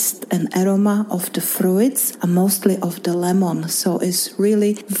 taste and aroma of the fruits, and mostly of the lemon. So it's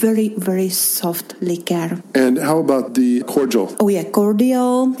really very, very soft liquor. And how about the cordial? Oh yeah,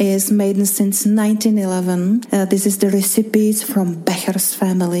 cordial is made since 1911. This is the recipes from Becher's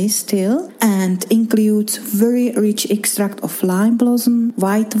family still, and includes very rich extract of lime blossom,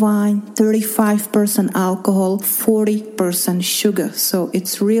 white wine, 35% alcohol, 40% sugar. So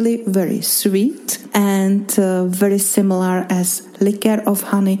it's really very sweet and very similar as liquor of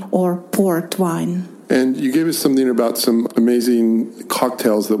honey or port wine. And you gave us something about some amazing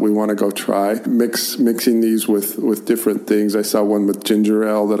cocktails that we want to go try. Mixing these with different things. I saw one with ginger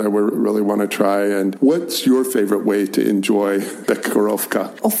ale that I really want to try. And what's your favorite way to enjoy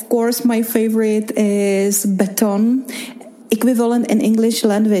Becherovka? Of course, my favorite is beton. Equivalent in English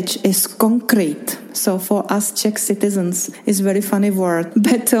language is concrete. So for us Czech citizens, it's very funny word.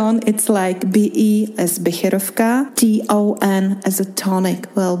 Beton, it's like B-E as Becherovka, T-O-N as a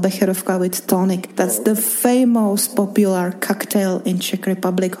tonic. Well, Becherovka with tonic. That's the famous popular cocktail in Czech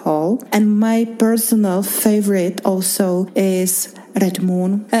Republic Hall. And my personal favorite also is Red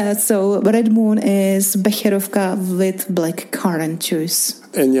Moon. So Red Moon is Becherovka with black currant juice.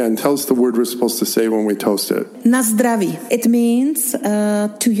 And tell us the word we're supposed to say when we toast it. Na zdraví. It means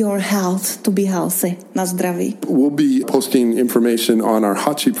to your health, to be healthy. Na zdraví. We'll be posting information on our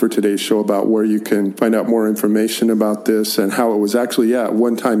hot sheet for today's show about where you can find out more information about this and how it was actually, at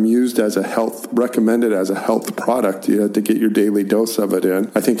one time used as recommended as a health product. You had to get your daily dose of it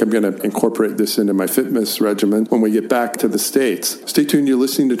in. I think I'm going to incorporate this into my fitness regimen when we get back to the States. Stay tuned. You're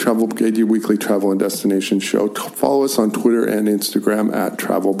listening to Travel Brigade, your weekly travel and destination show. Follow us on Twitter and Instagram at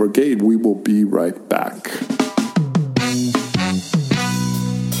Travel Brigade. We will be right back.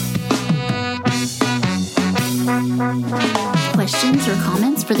 Questions or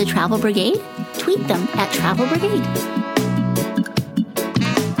comments for the Travel Brigade? Tweet them at Travel Brigade.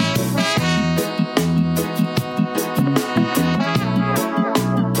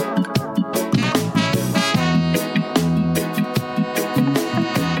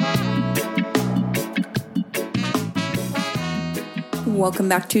 Welcome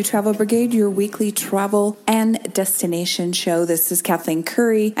back to Travel Brigade, your weekly travel and destination show. This is Kathleen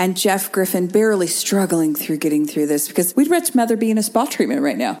Curry and Jeff Griffin, barely struggling through getting through this because we'd much rather be in a spa treatment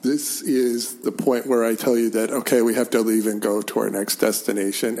right now. This is the point where I tell you that, okay, we have to leave and go to our next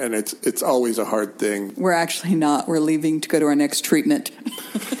destination, and it's always a hard thing. We're actually not. We're leaving to go to our next treatment.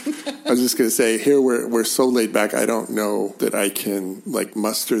 I was just going to say, here we're so laid back, I don't know that I can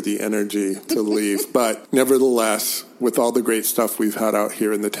muster the energy to leave. But nevertheless, with all the great stuff we've had out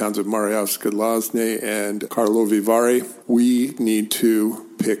here in the towns of Mariazke, Lazne, and Karlovy Vary, we need to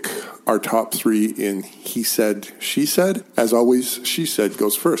pick our top three in He Said, She Said. As always, She Said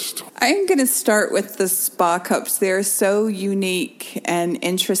goes first. I'm going to start with the spa cups. They're so unique and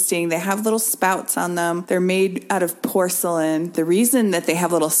interesting. They have little spouts on them. They're made out of porcelain. The reason that they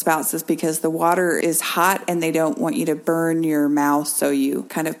have little spouts is because the water is hot and they don't want you to burn your mouth, so you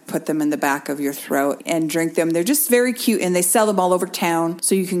kind of put them in the back of your throat and drink them. They're just very cute, and they sell them all over town,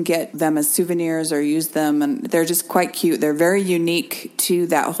 so you can get them as souvenirs or use them, and they're just quite cute. They're very unique to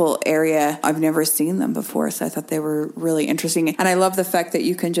that whole area. I've never seen them before, so I thought they were really interesting. And I love the fact that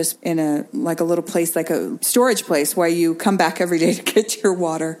you can just, in a little place, like a storage place, where you come back every day to get your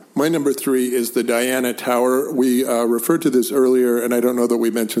water. My number three is the Diana Tower. We referred to this earlier, and I don't know that we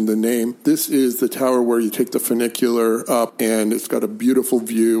mentioned the name. This is the tower where you take the funicular up, and it's got a beautiful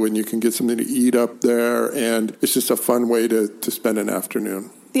view, and you can get something to eat up there, and it's just a fun way to spend an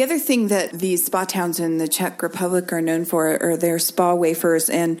afternoon. The other thing that these spa towns in the Czech Republic are known for are their spa wafers,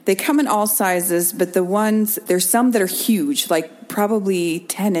 and they come in all sizes, but there's some that are huge, like probably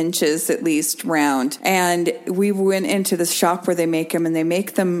 10 inches at least round. And we went into the shop where they make them, and they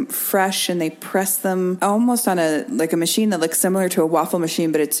make them fresh, and they press them almost on a machine that looks similar to a waffle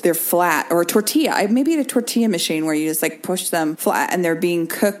machine, but they're flat, or a tortilla, maybe a tortilla machine where you just push them flat, and they're being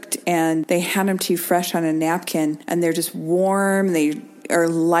cooked, and they hand them to you fresh on a napkin, and they're just warm. They are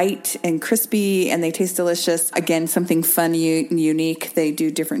light and crispy, and they taste delicious. Again, something fun, unique. They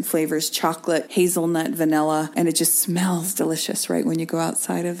do different flavors: chocolate, hazelnut, vanilla, and it just smells delicious right when you go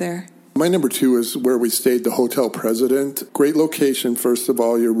outside of there. My number two is where we stayed, the Hotel President. Great location, first of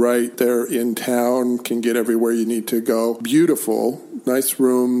all. You're right there in town, can get everywhere you need to go. Beautiful, nice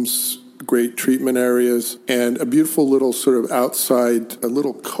rooms, great treatment areas, and a beautiful little sort of outside, a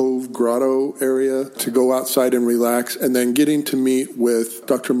little cove grotto area to go outside and relax. And then getting to meet with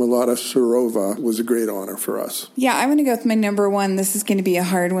Dr. Milada Surova was a great honor for us. Yeah, I'm going to go with my number one. This is going to be a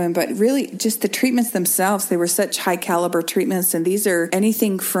hard one, but really just the treatments themselves. They were such high caliber treatments, and these are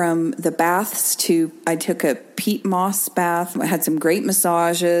anything from the baths to, I took a peat moss bath. I had some great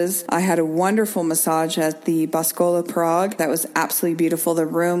massages. I had a wonderful massage at the Baskola Prague. That was absolutely beautiful. The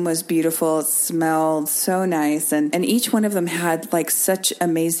room was beautiful. It smelled so nice. And each one of them had like such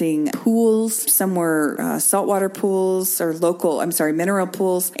amazing pools. Some were saltwater pools or mineral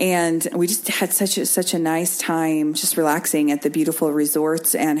pools. And we just had such a nice time just relaxing at the beautiful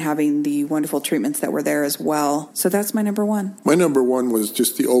resorts and having the wonderful treatments that were there as well. So that's my number one. My number one was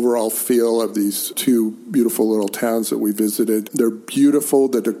just the overall feel of these two beautiful little towns that we visited. They're beautiful.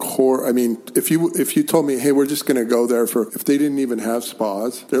 The decor, I mean, if you told me, hey, we're just going to go there if they didn't even have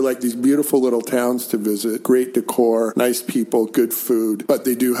spas, they're like these beautiful little towns to visit. Great decor, nice people, good food, but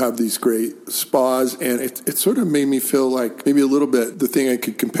they do have these great spas, and it sort of made me feel like maybe a little bit, the thing I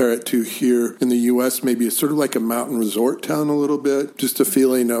could compare it to here in the U.S., maybe it's sort of like a mountain resort town a little bit, just a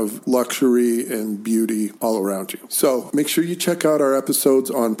feeling of luxury and beauty all around you. So make sure you check out our episodes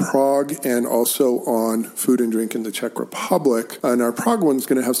on Prague and also on food and drink in the Czech Republic. And our Prague one's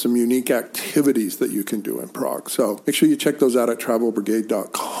going to have some unique activities that you can do in Prague. So make sure you check those out at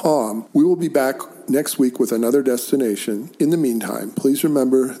travelbrigade.com. We will be back next week with another destination. In the meantime, please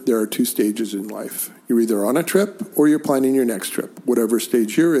remember there are two stages in life. You're either on a trip or you're planning your next trip. Whatever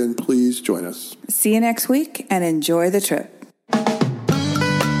stage you're in, please join us. See you next week and enjoy the trip.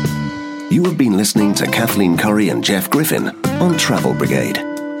 You have been listening to Kathleen Curry and Jeff Griffin on Travel Brigade.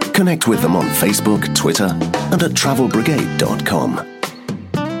 Connect with them on Facebook, Twitter, and at travelbrigade.com.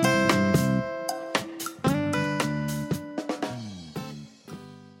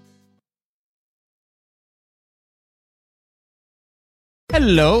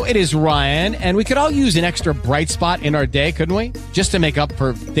 Hello, it is Ryan, and we could all use an extra bright spot in our day, couldn't we? Just to make up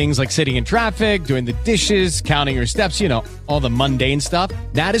for things like sitting in traffic, doing the dishes, counting your steps, all the mundane stuff.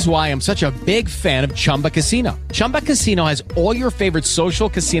 That is why I'm such a big fan of Chumba Casino. Chumba Casino has all your favorite social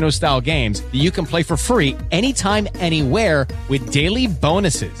casino-style games that you can play for free anytime, anywhere with daily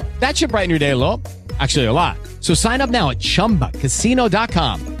bonuses. That should brighten your day a little. Actually, a lot. So sign up now at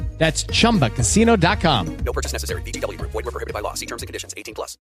ChumbaCasino.com. That's ChumbaCasino.com. No purchase necessary. VGW Group. Void where prohibited by law. See terms and conditions. 18+.